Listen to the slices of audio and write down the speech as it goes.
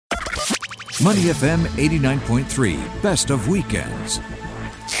Money FM 89.3, best of weekends.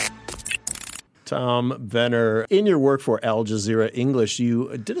 Tom Venner, in your work for Al Jazeera English,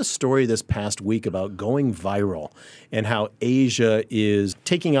 you did a story this past week about going viral and how Asia is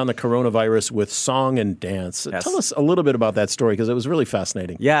taking on the coronavirus with song and dance. Yes. Tell us a little bit about that story because it was really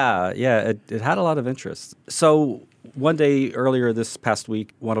fascinating. Yeah, it had a lot of interest. So one day earlier this past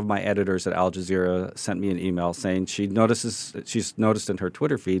week, one of my editors at Al Jazeera sent me an email saying she's noticed in her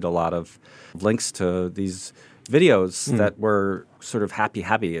Twitter feed a lot of links to these videos that were sort of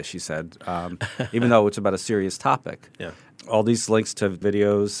happy, as she said, even though it's about a serious topic. Yeah. All these links to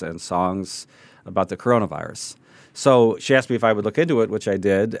videos and songs about the coronavirus. So she asked me if I would look into it, which I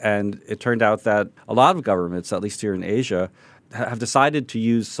did, and it turned out that a lot of governments, at least here in Asia, have decided to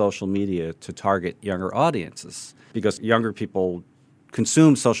use social media to target younger audiences because younger people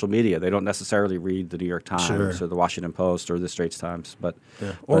consume social media. They don't necessarily read the New York Times or the Washington Post or the Straits Times,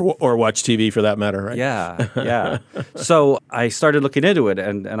 or watch TV for that matter, right? Yeah. So I started looking into it,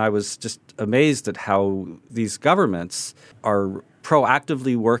 and I was just amazed at how these governments are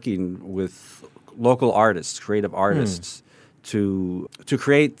proactively working with local artists, creative artists, to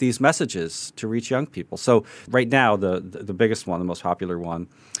create these messages to reach young people. So right now, the biggest one, the most popular one,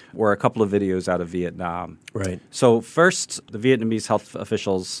 were a couple of videos out of Vietnam. Right. So first, the Vietnamese health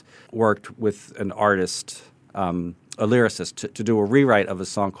officials worked with an artist, a lyricist, to do a rewrite of a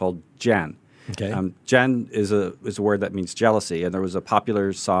song called Jen. Okay. Jen is a word that means jealousy, and there was a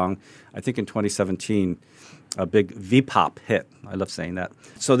popular song, I think in 2017, a big V-pop hit. I love saying that.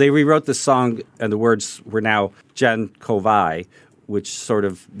 So they rewrote this song, and the words were now Jen Kovai, which sort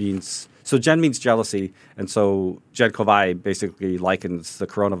of means – so Jen means jealousy, and so Jen Kovai basically likens the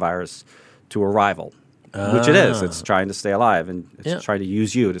coronavirus to a rival, which it is. It's trying to stay alive, and it's trying to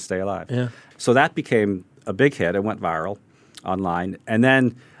use you to stay alive. Yeah. So that became a big hit. It went viral online. And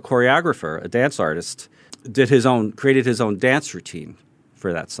then a choreographer, a dance artist, created his own dance routine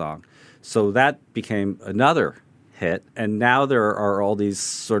for that song. So that became another hit, and now there are all these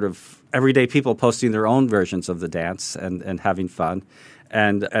sort of everyday people posting their own versions of the dance and having fun.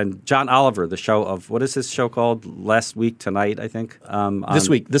 And John Oliver, the show of, what is his show called? Last Week Tonight, I think. This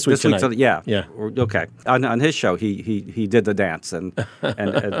week tonight. Yeah. Okay. On his show, he did the dance and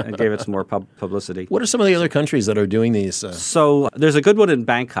gave it some more publicity. What are some of the other countries that are doing these? So there's a good one in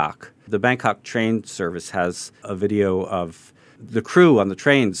Bangkok. The Bangkok train service has a video of the crew on the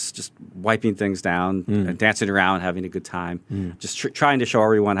trains just wiping things down and dancing around, having a good time, just trying to show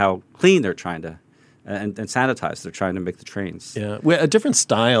everyone how clean they're trying to and sanitize they're trying to make the trains. Yeah. Well, a different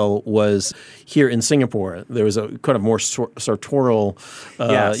style was here in Singapore. There was a kind of more sartorial,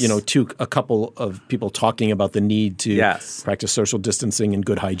 to a couple of people talking about the need to practice social distancing and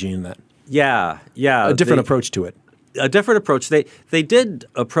good hygiene and that. Yeah. A different approach to it. A different approach. They did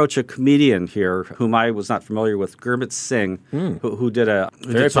approach a comedian here whom I was not familiar with, Gurmit Singh, who did a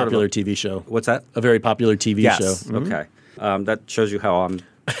very popular TV show. What's that? A very popular TV show. Yes. Okay. That shows you how I'm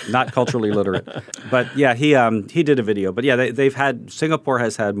not culturally literate. But yeah, he did a video. But yeah, Singapore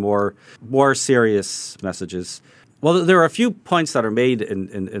has had more serious messages. Well, there are a few points that are made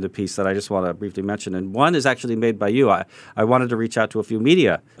in the piece that I just want to briefly mention, and one is actually made by you. I wanted to reach out to a few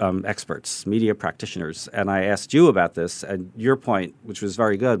media experts, media practitioners, and I asked you about this, and your point, which was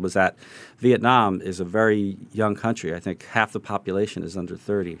very good, was that Vietnam is a very young country. I think half the population is under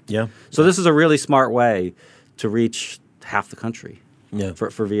 30. Yeah. So this is a really smart way to reach half the country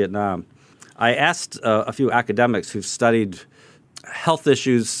for Vietnam. I asked a few academics who've studied health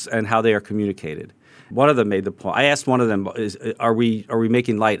issues and how they are communicated. One of them made the point. I asked one of them, are we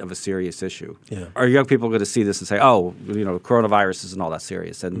making light of a serious issue? Yeah. Are young people going to see this and say, oh, coronavirus isn't all that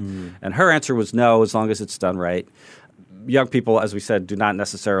serious? And her answer was no, as long as it's done right. Young people, as we said, do not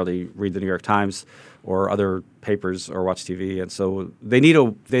necessarily read the New York Times or other papers or watch TV, and so they need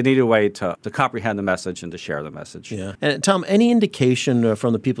a way to comprehend the message and to share the message. Yeah. And Tom, any indication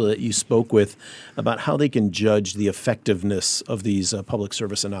from the people that you spoke with about how they can judge the effectiveness of these public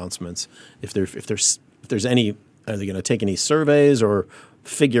service announcements? If there's any, are they going to take any surveys or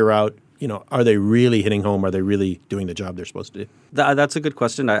figure out, are they really hitting home? Are they really doing the job they're supposed to do? That's a good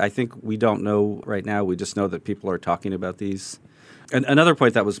question. I think we don't know right now. We just know that people are talking about these. And another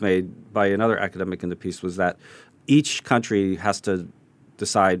point that was made by another academic in the piece was that each country has to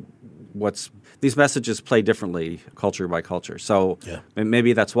decide these messages play differently culture by culture. So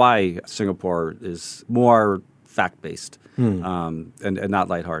maybe that's why Singapore is more fact-based and not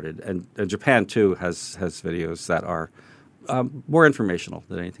lighthearted. And Japan, too, has videos that are more informational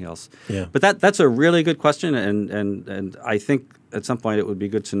than anything else. Yeah. But that's a really good question, and I think at some point it would be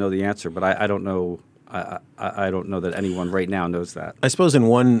good to know the answer, but I don't know I don't know that anyone right now knows that. I suppose in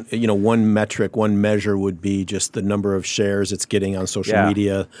one metric, one measure would be just the number of shares it's getting on social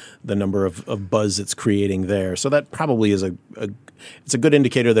media, the number of buzz it's creating there. So that probably is it's a good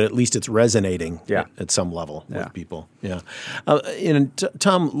indicator that at least it's resonating at some level with people. Yeah.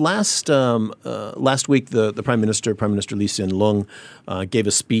 Tom, last week the Prime Minister Lee Hsien Loong, gave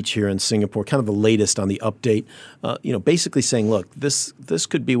a speech here in Singapore, kind of the latest on the update. Basically saying, look, this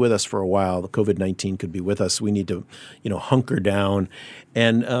could be with us for a while. The COVID-19 could be with us. We need to, hunker down.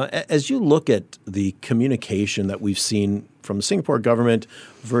 And as you look at the communication that we've seen from the Singapore government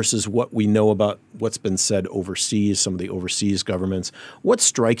versus what we know about what's been said overseas, some of the overseas governments, what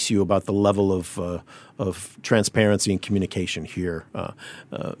strikes you about the level of transparency and communication here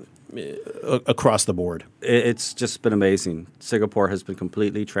across the board? It's just been amazing. Singapore has been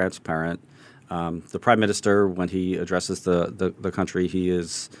completely transparent. The Prime Minister, when he addresses the country, he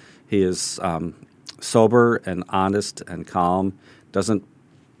is sober and honest and calm, doesn't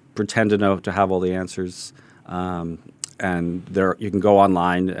pretend to have all the answers. And there, you can go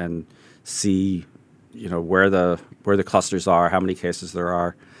online and see, where the clusters are, how many cases there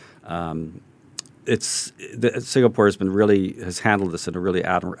are. Singapore has handled this in a really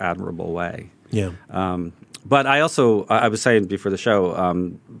admirable way. Yeah. But I was saying before the show,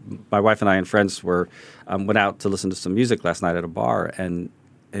 my wife and I and friends went out to listen to some music last night at a bar and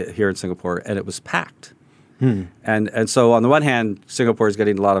here in Singapore, and it was packed. And so on the one hand, Singapore is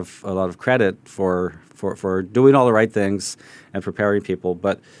getting a lot of credit for doing all the right things and preparing people,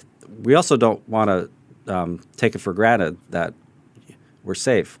 but we also don't want to take it for granted that we're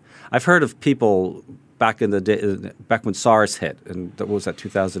safe. I've heard of people back in the day, back when SARS hit, and what was that,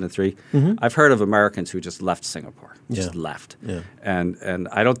 2003? Mm-hmm. I've heard of Americans who just left Singapore, left. Yeah. And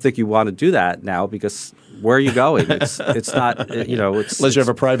I don't think you want to do that now because where are you going? It's not, unless you have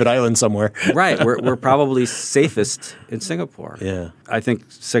a private island somewhere. Right. We're probably safest in Singapore. Yeah. I think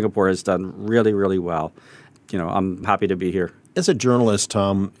Singapore has done really, really well. I'm happy to be here. As a journalist,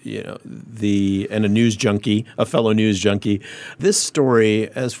 Tom, and a news junkie, a fellow news junkie, this story,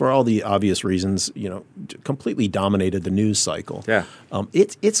 as for all the obvious reasons, completely dominated the news cycle. Yeah.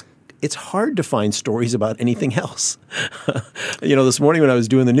 It's hard to find stories about anything else. This morning when I was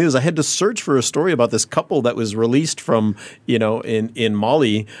doing the news, I had to search for a story about this couple that was released from, in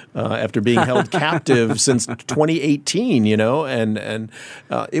Mali after being held captive since 2018.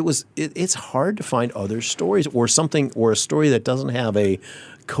 It's hard to find other stories or a story that doesn't have a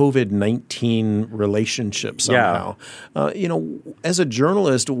COVID-19 relationship somehow. Yeah. As a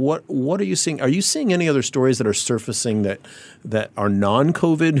journalist, what are you seeing? Are you seeing any other stories that are surfacing that are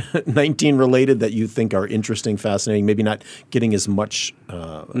non-COVID-19 related that you think are interesting, fascinating, maybe not getting as much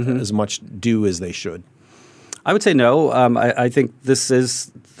due as they should? I would say no. I think this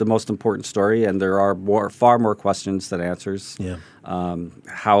is the most important story, and there are far more questions than answers. Yeah.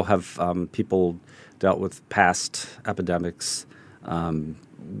 How have people dealt with past epidemics?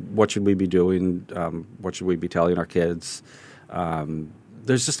 What should we be doing? What should we be telling our kids?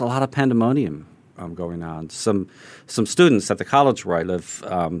 There's just a lot of pandemonium going on. Some students at the college where I live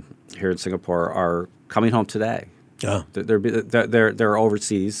here in Singapore are coming home today. Yeah. They're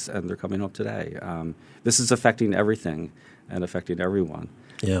overseas and they're coming home today. This is affecting everything and affecting everyone.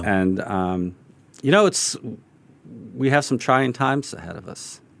 Yeah. And we have some trying times ahead of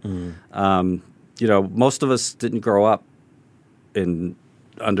us. Most of us didn't grow up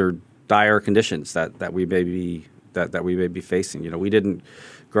under dire conditions that we may be facing. We didn't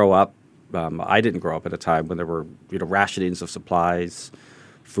grow up. I didn't grow up at a time when there were rationings of supplies,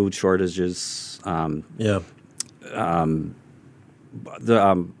 food shortages. Mark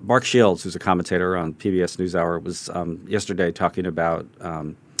Shields, who's a commentator on PBS NewsHour, was yesterday talking about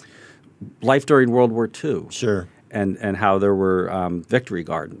life during World War II. Sure. And how there were victory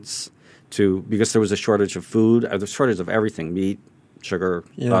gardens because there was a shortage of food, a shortage of everything: meat, sugar,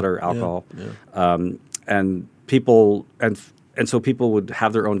 butter, alcohol, and people and so people would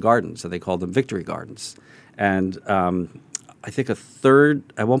have their own gardens, and they called them victory gardens. And I think at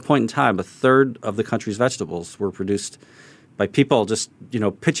one point in time, a third of the country's vegetables were produced by people just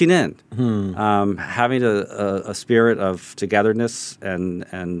pitching in, having a spirit of togetherness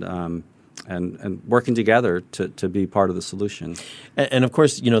and working together to be part of the solution. And of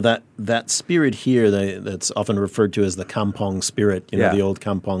course, that spirit here that's often referred to as the kampong spirit, the old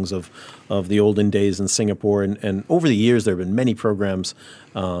kampongs of the olden days in Singapore. And over the years, there have been many programs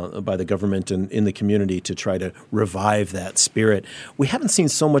by the government and in the community to try to revive that spirit. We haven't seen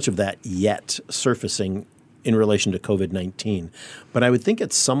so much of that yet surfacing in relation to COVID-19. But I would think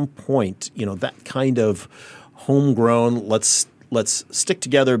at some point, that kind of homegrown, let's let's stick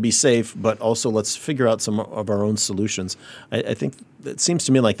together, be safe, but also let's figure out some of our own solutions. I think it seems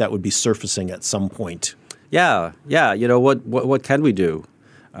to me like that would be surfacing at some point. Yeah. What can we do?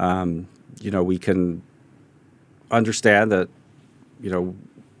 We can understand that,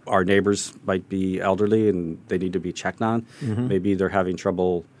 our neighbors might be elderly and they need to be checked on. Mm-hmm. Maybe they're having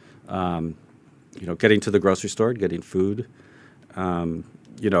trouble, getting to the grocery store, getting food.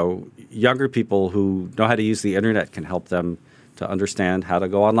 Younger people who know how to use the internet can help them to understand how to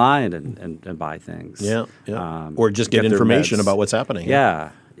go online and buy things. Yeah. Or just get information about what's happening. Yeah.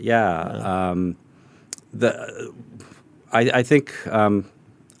 I think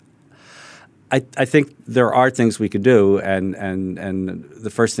I think there are things we could do, and the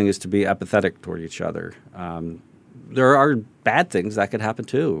first thing is to be empathetic toward each other. There are bad things that could happen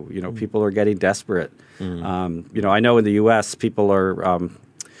too. People are getting desperate. I know in the U.S. people are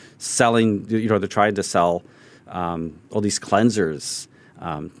selling. They're trying to sell all these cleansers,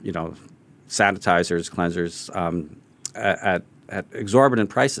 sanitizers, cleansers at exorbitant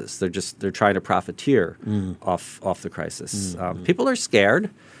prices. They're trying to profiteer off the crisis. People are scared,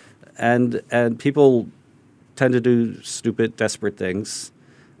 and people tend to do stupid, desperate things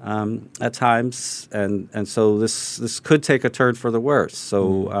at times, and so this could take a turn for the worse.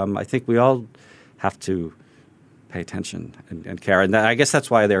 So I think we all have to pay attention and care, and I guess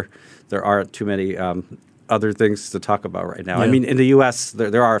that's why there aren't too many other things to talk about right now. Yeah. I mean, in the U.S.,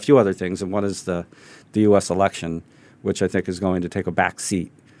 there are a few other things, and one is the U.S. election, which I think is going to take a back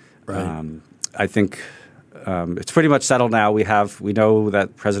seat. Right. I think it's pretty much settled now. We know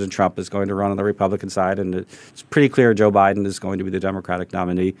that President Trump is going to run on the Republican side, and it's pretty clear Joe Biden is going to be the Democratic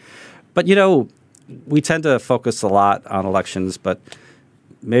nominee. But we tend to focus a lot on elections, but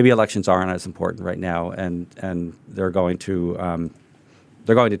maybe elections aren't as important right now, and they're going to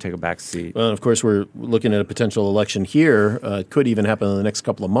take a back seat. Well, of course, we're looking at a potential election here. It could even happen in the next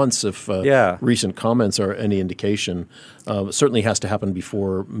couple of months if recent comments are any indication. It certainly has to happen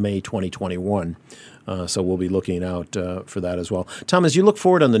before May 2021. So we'll be looking out for that as well. Tom, as you look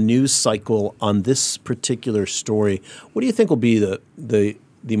forward on the news cycle on this particular story, what do you think will be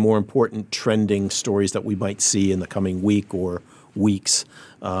the more important trending stories that we might see in the coming week or weeks?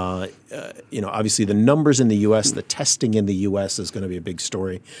 Obviously the numbers in the U.S., the testing in the U.S. is going to be a big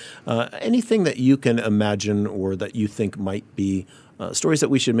story. Anything that you can imagine or that you think might be stories that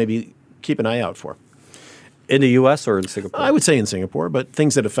we should maybe keep an eye out for? In the U.S. or in Singapore? I would say in Singapore, but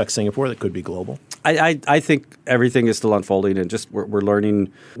things that affect Singapore that could be global. I think everything is still unfolding, and just we're learning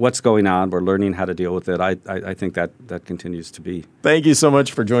what's going on. We're learning how to deal with it. I think that continues to be. Thank you so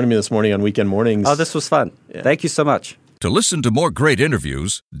much for joining me this morning on Weekend Mornings. Oh, this was fun. Yeah. Thank you so much. To listen to more great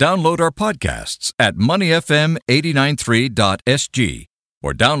interviews, download our podcasts at moneyfm893.sg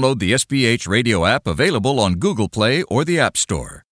or download the SBH radio app available on Google Play or the App Store.